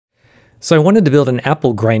So I wanted to build an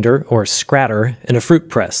apple grinder or scratter and a fruit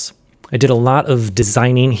press. I did a lot of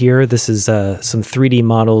designing here. This is some 3D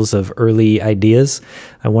models of early ideas.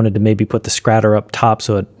 I wanted to maybe put the scratter up top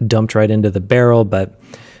so it dumped right into the barrel, but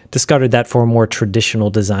discarded that for a more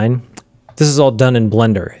traditional design. This is all done in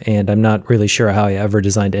Blender, and I'm not really sure how I ever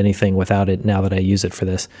designed anything without it now that I use it for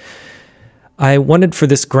this. I wanted for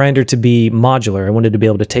this grinder to be modular. I wanted to be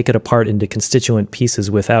able to take it apart into constituent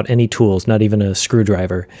pieces without any tools, not even a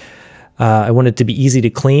screwdriver. I want it to be easy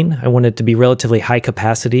to clean. I want it to be relatively high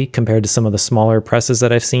capacity compared to some of the smaller presses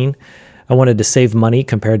that I've seen. I wanted to save money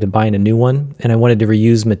compared to buying a new one, and I wanted to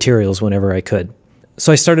reuse materials whenever I could.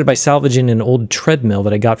 So I started by salvaging an old treadmill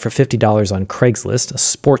that I got for $50 on Craigslist, a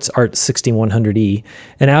Sports Art 6100E,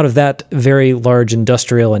 and out of that very large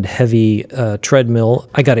industrial and heavy treadmill,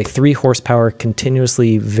 I got a 3 horsepower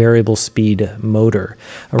continuously variable speed motor,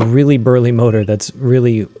 a really burly motor that's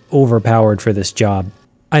really overpowered for this job.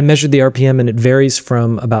 I measured the RPM and it varies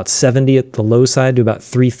from about 70 at the low side to about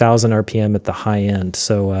 3,000 RPM at the high end.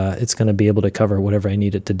 So it's going to be able to cover whatever I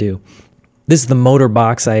need it to do. This is the motor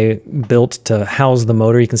box I built to house the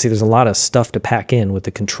motor. You can see there's a lot of stuff to pack in with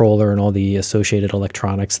the controller and all the associated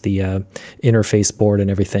electronics, the interface board and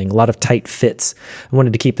everything. A lot of tight fits. I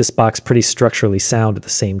wanted to keep this box pretty structurally sound at the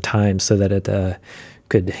same time so that it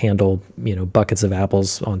could handle, buckets of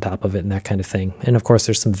apples on top of it and that kind of thing. And of course,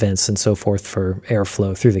 there's some vents and so forth for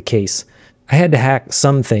airflow through the case. I had to hack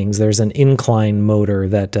some things. There's an incline motor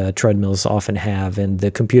that treadmills often have, and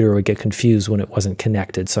the computer would get confused when it wasn't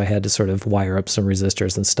connected. So I had to sort of wire up some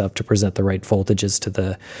resistors and stuff to present the right voltages to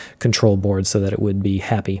the control board so that it would be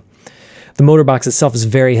happy. The motor box itself is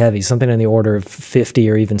very heavy, something on the order of 50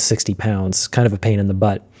 or even 60 pounds, kind of a pain in the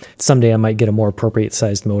butt. Someday I might get a more appropriate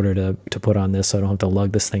sized motor to put on this so I don't have to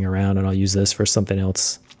lug this thing around, and I'll use this for something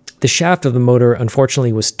else. The shaft of the motor,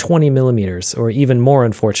 unfortunately, was 20 millimeters, or even more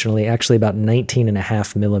unfortunately, actually about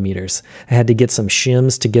 19.5 millimeters. I had to get some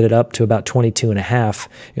shims to get it up to about 22.5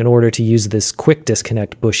 in order to use this quick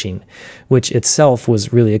disconnect bushing, which itself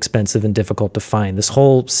was really expensive and difficult to find. This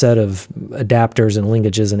whole set of adapters and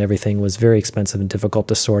linkages and everything was very expensive and difficult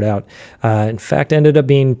to sort out. In fact, ended up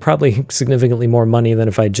being probably significantly more money than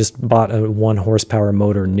if I just bought a 1 horsepower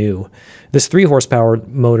motor new. This 3 horsepower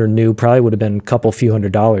motor new probably would have been a few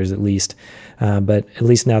 $100s at least, but at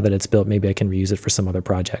least now that it's built, maybe I can reuse it for some other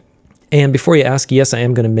project. And before you ask, yes, I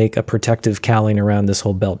am going to make a protective cowling around this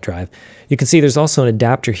whole belt drive. You can see there's also an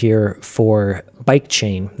adapter here for bike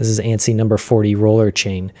chain. This is ANSI number 40 roller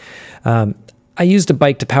chain. I used a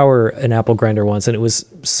bike to power an apple grinder once, and it was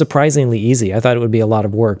surprisingly easy. I thought it would be a lot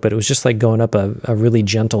of work, but it was just like going up a really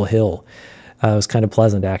gentle hill. It was kind of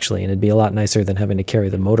pleasant, actually, and it'd be a lot nicer than having to carry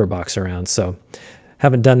the motor box around. So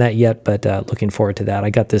haven't done that yet, but looking forward to that. I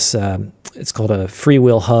got this, it's called a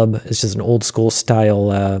freewheel hub. It's just an old school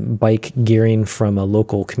style bike gearing from a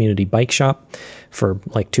local community bike shop for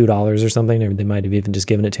like $2 or something. Or they might have even just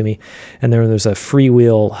given it to me. And there's a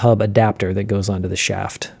freewheel hub adapter that goes onto the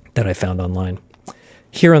shaft that I found online.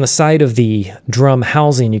 Here on the side of the drum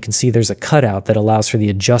housing, you can see there's a cutout that allows for the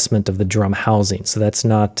adjustment of the drum housing. So that's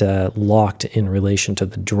not locked in relation to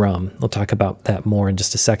the drum. We'll talk about that more in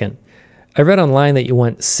just a second. I read online that you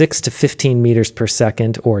want 6 to 15 meters per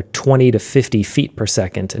second or 20 to 50 feet per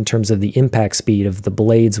second in terms of the impact speed of the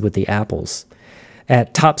blades with the apples.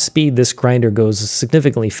 At top speed, this grinder goes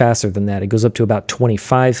significantly faster than that. It goes up to about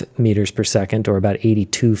 25 meters per second or about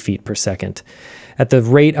 82 feet per second. At the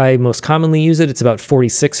rate I most commonly use it, it's about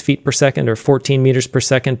 46 feet per second or 14 meters per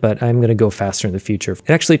second, but I'm going to go faster in the future. It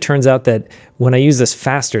actually turns out that when I use this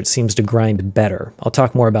faster, it seems to grind better. I'll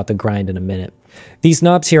talk more about the grind in a minute. These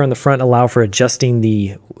knobs here on the front allow for adjusting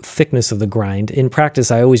the thickness of the grind. In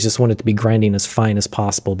practice, I always just want it to be grinding as fine as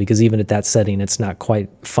possible because even at that setting, it's not quite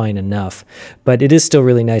fine enough. But it is still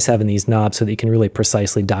really nice having these knobs so that you can really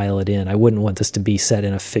precisely dial it in. I wouldn't want this to be set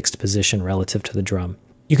in a fixed position relative to the drum.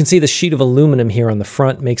 You can see the sheet of aluminum here on the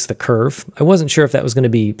front makes the curve. I wasn't sure if that was going to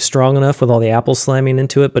be strong enough with all the apples slamming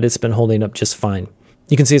into it, but it's been holding up just fine.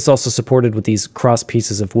 You can see it's also supported with these cross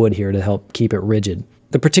pieces of wood here to help keep it rigid.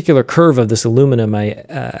 The particular curve of this aluminum, I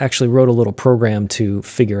actually wrote a little program to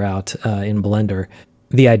figure out in Blender.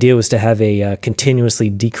 The idea was to have a continuously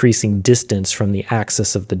decreasing distance from the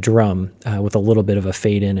axis of the drum with a little bit of a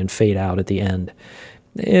fade in and fade out at the end.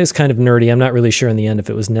 It's kind of nerdy. I'm not really sure in the end if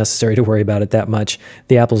it was necessary to worry about it that much.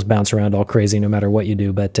 The apples bounce around all crazy no matter what you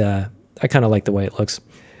do, but I kind of like the way it looks.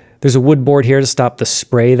 There's a wood board here to stop the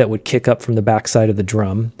spray that would kick up from the backside of the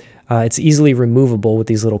drum. It's easily removable with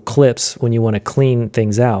these little clips when you want to clean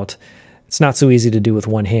things out. It's not so easy to do with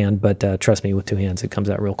one hand, but trust me, with 2 hands, it comes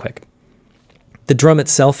out real quick. The drum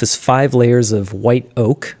itself is 5 layers of white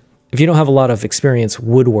oak. If you don't have a lot of experience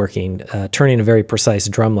woodworking, turning a very precise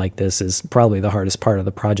drum like this is probably the hardest part of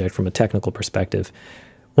the project from a technical perspective.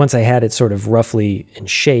 Once I had it sort of roughly in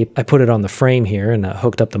shape, I put it on the frame here and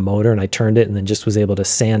hooked up the motor, and I turned it and then just was able to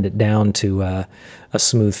sand it down to a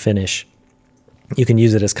smooth finish. You can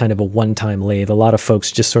use it as kind of a one-time lathe. A lot of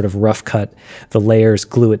folks just sort of rough cut the layers,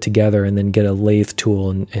 glue it together, and then get a lathe tool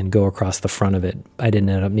and go across the front of it. I didn't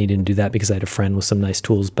end up needing to do that because I had a friend with some nice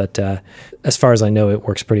tools, but as far as I know, it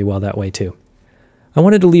works pretty well that way too. I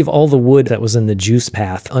wanted to leave all the wood that was in the juice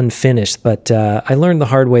path unfinished, but I learned the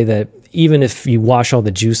hard way that even if you wash all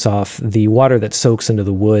the juice off, the water that soaks into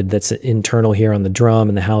the wood that's internal here on the drum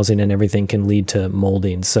and the housing and everything can lead to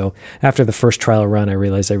molding. So after the first trial run, I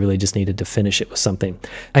realized I really just needed to finish it with something.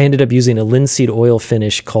 I ended up using a linseed oil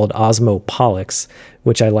finish called Osmo Pollux,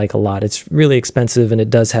 which I like a lot. It's really expensive and it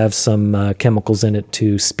does have some chemicals in it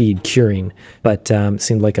to speed curing, but it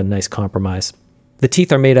seemed like a nice compromise. The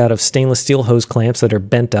teeth are made out of stainless steel hose clamps that are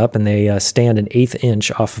bent up, and they stand an 1/8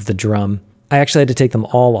 inch off of the drum. I actually had to take them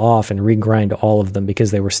all off and regrind all of them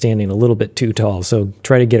because they were standing a little bit too tall, so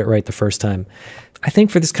try to get it right the first time. I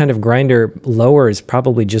think for this kind of grinder, lower is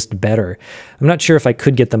probably just better. I'm not sure if I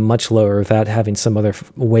could get them much lower without having some other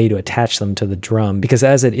way to attach them to the drum, because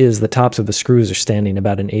as it is, the tops of the screws are standing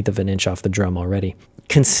about an 1/8 of an inch off the drum already.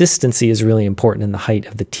 Consistency is really important in the height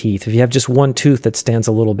of the teeth. If you have just one tooth that stands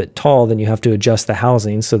a little bit tall, then you have to adjust the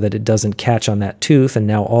housing so that it doesn't catch on that tooth, and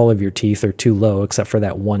now all of your teeth are too low except for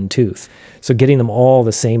that one tooth. So getting them all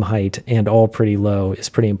the same height and all pretty low is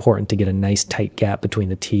pretty important to get a nice tight gap between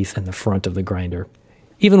the teeth and the front of the grinder.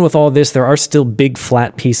 Even with all this, there are still big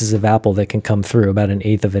flat pieces of apple that can come through, about an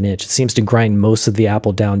 1/8 of an inch. It seems to grind most of the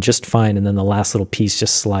apple down just fine, and then the last little piece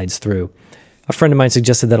just slides through. A friend of mine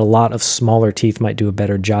suggested that a lot of smaller teeth might do a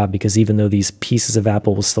better job, because even though these pieces of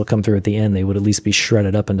apple will still come through at the end, they would at least be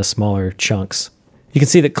shredded up into smaller chunks. You can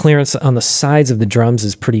see that clearance on the sides of the drums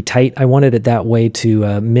is pretty tight. I wanted it that way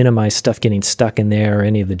to minimize stuff getting stuck in there, or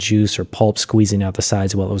any of the juice or pulp squeezing out the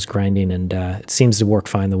sides while it was grinding, and it seems to work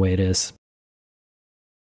fine the way it is.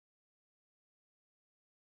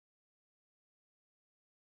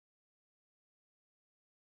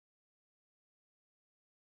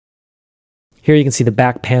 Here you can see the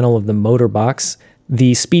back panel of the motor box.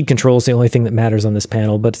 The speed control is the only thing that matters on this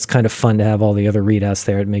panel, but it's kind of fun to have all the other readouts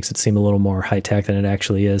there. It makes it seem a little more high-tech than it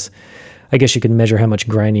actually is. I guess you can measure how much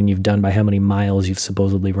grinding you've done by how many miles you've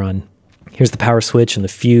supposedly run. Here's the power switch and the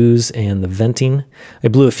fuse and the venting. I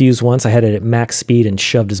blew a fuse once. I had it at max speed and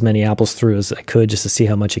shoved as many apples through as I could just to see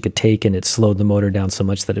how much it could take, and it slowed the motor down so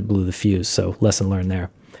much that it blew the fuse, so lesson learned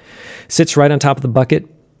there. Sits right on top of the bucket.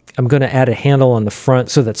 I'm going to add a handle on the front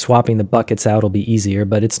so that swapping the buckets out will be easier,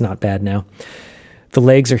 but it's not bad now. The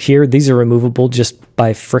legs are here. These are removable just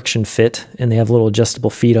by friction fit, and they have little adjustable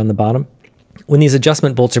feet on the bottom. When these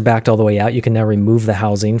adjustment bolts are backed all the way out, you can now remove the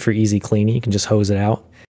housing for easy cleaning. You can just hose it out.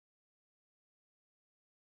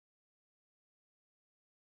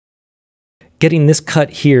 Getting this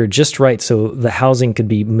cut here just right so the housing could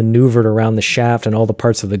be maneuvered around the shaft and all the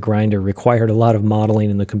parts of the grinder required a lot of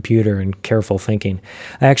modeling in the computer and careful thinking.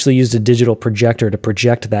 I actually used a digital projector to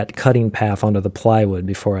project that cutting path onto the plywood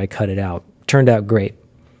before I cut it out. Turned out great.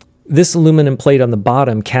 This aluminum plate on the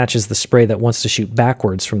bottom catches the spray that wants to shoot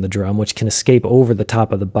backwards from the drum, which can escape over the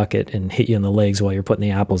top of the bucket and hit you in the legs while you're putting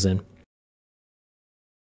the apples in.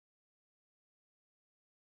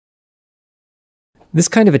 This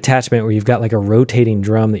kind of attachment where you've got like a rotating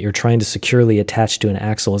drum that you're trying to securely attach to an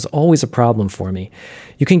axle is always a problem for me.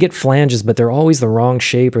 You can get flanges, but they're always the wrong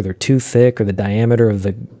shape, or they're too thick, or the diameter of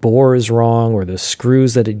the bore is wrong, or the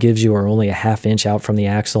screws that it gives you are only a 1/2 inch out from the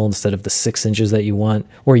axle instead of the 6 inches that you want,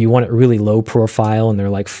 or you want it really low profile and they're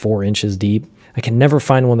like 4 inches deep. I can never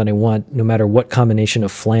find one that I want, no matter what combination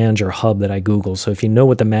of flange or hub that I Google. So if you know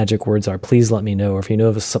what the magic words are, please let me know. Or if you know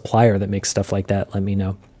of a supplier that makes stuff like that, let me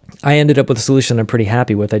know. I ended up with a solution I'm pretty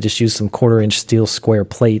happy with. I just used some 1/4 inch steel square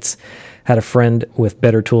plates. Had a friend with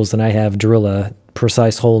better tools than I have drill a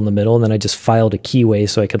precise hole in the middle, and then I just filed a keyway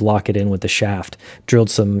so I could lock it in with the shaft. Drilled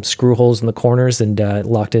some screw holes in the corners and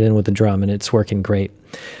locked it in with the drum, and it's working great.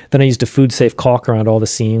 Then I used a food-safe caulk around all the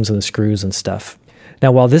seams and the screws and stuff.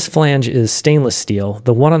 Now, while this flange is stainless steel,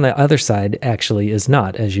 the one on the other side actually is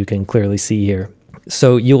not, as you can clearly see here.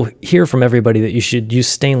 So you'll hear from everybody that you should use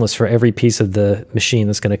stainless for every piece of the machine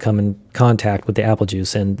that's going to come in contact with the apple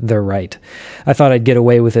juice, and they're right. I thought I'd get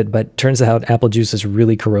away with it, but turns out apple juice is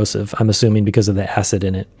really corrosive, I'm assuming because of the acid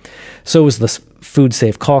in it. So was the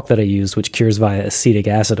food-safe caulk that I used, which cures via acetic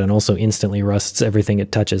acid and also instantly rusts everything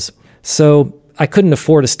it touches. So I couldn't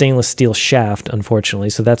afford a stainless steel shaft, unfortunately,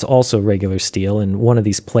 so that's also regular steel and one of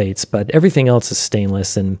these plates, but everything else is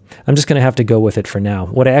stainless, and I'm just going to have to go with it for now.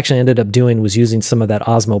 What I actually ended up doing was using some of that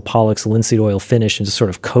Osmopolix linseed oil finish and just sort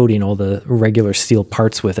of coating all the regular steel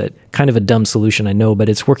parts with it. Kind of a dumb solution, I know, but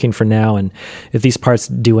it's working for now, and if these parts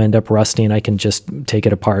do end up rusting, I can just take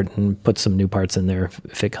it apart and put some new parts in there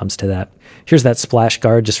if it comes to that. Here's that splash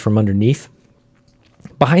guard just from underneath.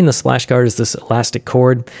 Behind the splash guard is this elastic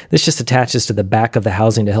cord. This just attaches to the back of the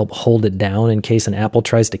housing to help hold it down in case an apple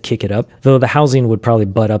tries to kick it up, though the housing would probably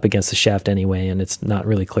butt up against the shaft anyway, and it's not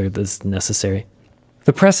really clear that this is necessary.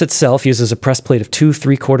 The press itself uses a press plate of 2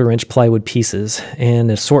 3/4-inch plywood pieces and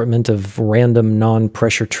an assortment of random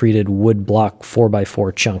non-pressure treated wood block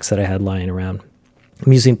 4x4 chunks that I had lying around.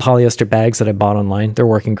 I'm using polyester bags that I bought online. They're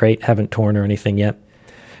working great, haven't torn or anything yet.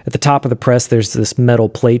 At the top of the press, there's this metal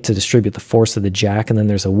plate to distribute the force of the jack, and then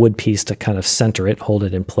there's a wood piece to kind of center it, hold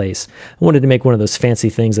it in place. I wanted to make one of those fancy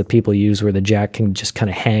things that people use where the jack can just kind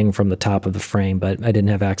of hang from the top of the frame, but I didn't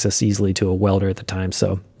have access easily to a welder at the time,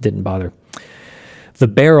 so didn't bother. The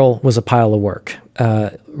barrel was a pile of work.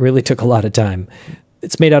 Really took a lot of time.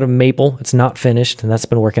 It's made out of maple. It's not finished, and that's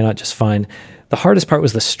been working out just fine. The hardest part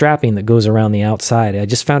was the strapping that goes around the outside. I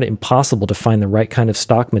just found it impossible to find the right kind of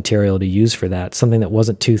stock material to use for that, something that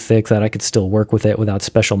wasn't too thick that I could still work with it without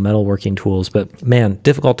special metalworking tools, but man,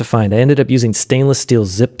 difficult to find. I ended up using stainless steel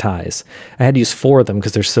zip ties. I had to use 4 of them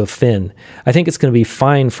because they're so thin. I think it's going to be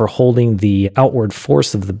fine for holding the outward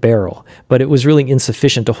force of the barrel, but it was really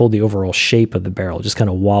insufficient to hold the overall shape of the barrel. It just kind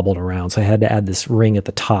of wobbled around, so I had to add this ring at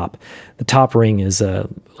the top. The top ring is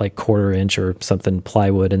like 1/4-inch or something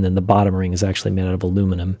plywood, and then the bottom ring is actually made out of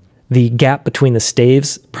aluminum. The gap between the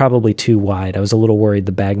staves, probably too wide. I was a little worried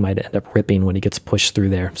the bag might end up ripping when it gets pushed through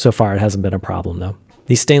there. So far, it hasn't been a problem, though.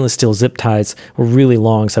 These stainless steel zip ties were really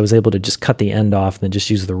long, so I was able to just cut the end off and then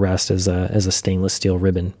just use the rest as a stainless steel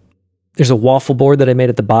ribbon. There's a waffle board that I made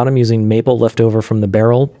at the bottom using maple left over from the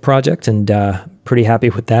barrel project, and pretty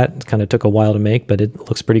happy with that. It kind of took a while to make, but it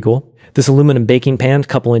looks pretty cool. This aluminum baking pan, a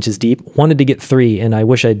couple inches deep, wanted to get 3, and I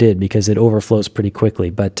wish I did because it overflows pretty quickly.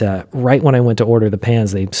 But right when I went to order the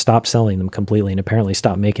pans, they stopped selling them completely and apparently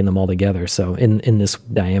stopped making them altogether, so in this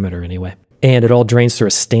diameter anyway. And it all drains through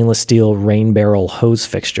a stainless steel rain barrel hose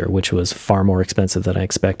fixture, which was far more expensive than I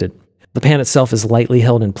expected. The pan itself is lightly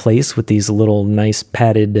held in place with these little nice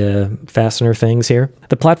padded fastener things here.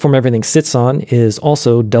 The platform everything sits on is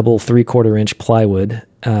also double 3/4-inch plywood,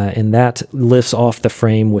 and that lifts off the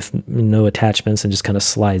frame with no attachments and just kind of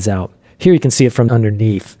slides out. Here you can see it from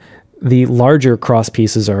underneath. The larger cross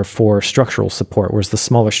pieces are for structural support, whereas the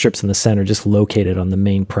smaller strips in the center just located on the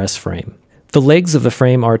main press frame. The legs of the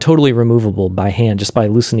frame are totally removable by hand just by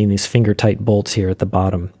loosening these finger-tight bolts here at the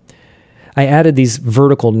bottom. I added these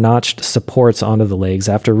vertical notched supports onto the legs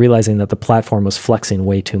after realizing that the platform was flexing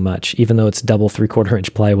way too much. Even though it's double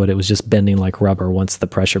 3/4-inch plywood, it was just bending like rubber once the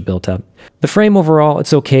pressure built up. The frame overall,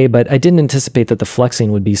 it's okay, but I didn't anticipate that the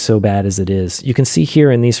flexing would be so bad as it is. You can see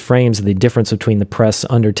here in these frames the difference between the press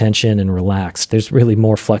under tension and relaxed. There's really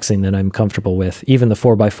more flexing than I'm comfortable with. Even the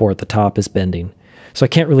 4x4 at the top is bending. So I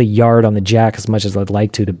can't really yard on the jack as much as I'd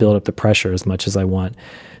like to build up the pressure as much as I want.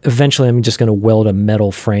 Eventually, I'm just going to weld a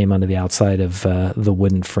metal frame onto the outside of the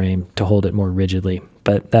wooden frame to hold it more rigidly,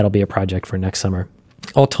 but that'll be a project for next summer.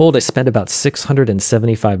 All told, I spent about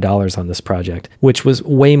 $675 on this project, which was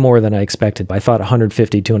way more than I expected. I thought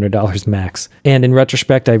 $150, $200 max. And in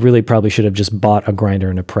retrospect, I really probably should have just bought a grinder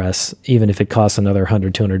and a press. Even if it cost another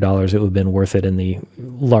 $100, $200, it would have been worth it in the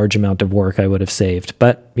large amount of work I would have saved.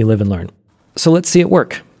 But you live and learn. So let's see it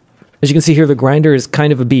work. As you can see here, the grinder is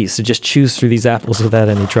kind of a beast. It just chews through these apples without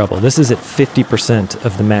any trouble. This is at 50%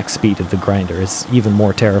 of the max speed of the grinder. It's even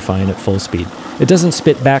more terrifying at full speed. It doesn't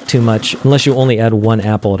spit back too much unless you only add 1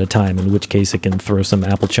 apple at a time, in which case it can throw some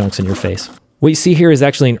apple chunks in your face. What you see here is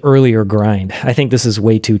actually an earlier grind. I think this is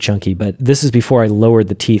way too chunky, but this is before I lowered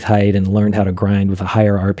the teeth height and learned how to grind with a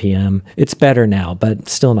higher RPM. It's better now, but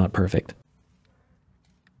still not perfect.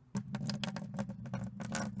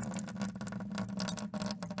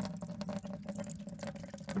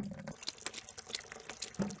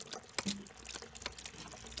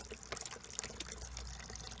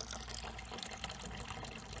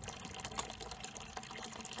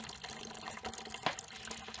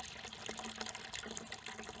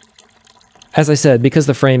 As I said, because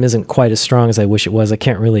the frame isn't quite as strong as I wish it was, I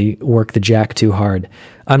can't really work the jack too hard.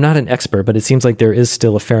 I'm not an expert, but it seems like there is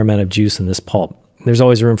still a fair amount of juice in this pulp. There's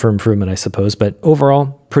always room for improvement, I suppose, but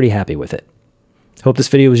overall, pretty happy with it. Hope this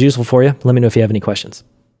video was useful for you. Let me know if you have any questions.